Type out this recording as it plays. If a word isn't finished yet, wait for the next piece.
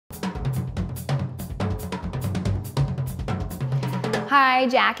Hi,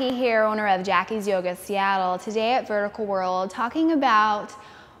 Jackie here, owner of Jackie's Yoga Seattle. Today at Vertical World, talking about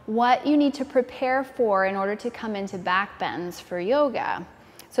what you need to prepare for in order to come into back bends for yoga.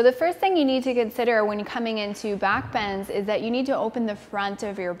 So the first thing you need to consider when you're coming into back bends is that you need to open the front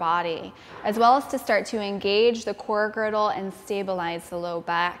of your body, as well as to start to engage the core girdle and stabilize the low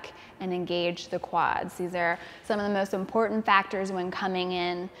back and engage the quads. These are some of the most important factors when coming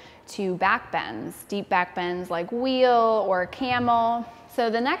in to back bends, deep back bends like wheel or camel. So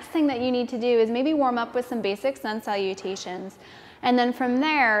the next thing that you need to do is maybe warm up with some basic sun salutations. And then from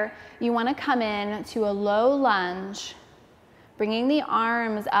there, you want to come in to a low lunge, bringing the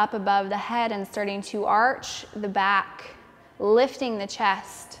arms up above the head and starting to arch the back, lifting the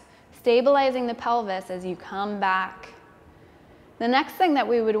chest, stabilizing the pelvis as you come back. The next thing that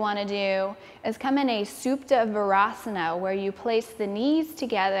we would want to do is come in a Supta Virasana, where you place the knees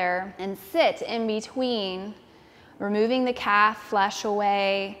together and sit in between, removing the calf flesh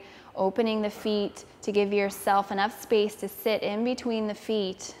away, opening the feet to give yourself enough space to sit in between the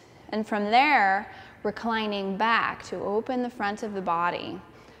feet. And from there, reclining back to open the front of the body.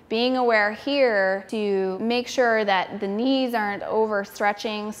 Being aware here to make sure that the knees aren't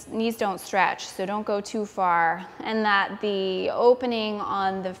overstretching, knees don't stretch, so don't go too far, and that the opening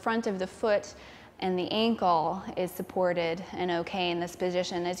on the front of the foot and the ankle is supported and okay in this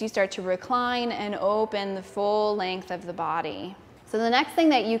position as you start to recline and open the full length of the body. So the next thing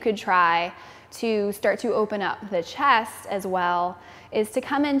that you could try to start to open up the chest as well is to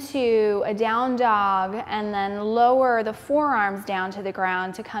come into a down dog and then lower the forearms down to the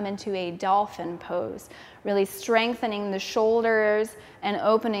ground to come into a dolphin pose, really strengthening the shoulders and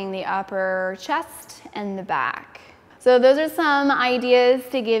opening the upper chest and the back. So those are some ideas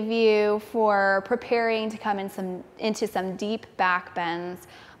to give you for preparing to come into some deep back bends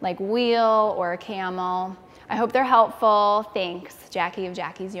like wheel or camel. I hope they're helpful. Thanks, Jackie of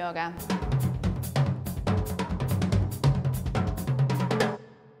Jackie's Yoga.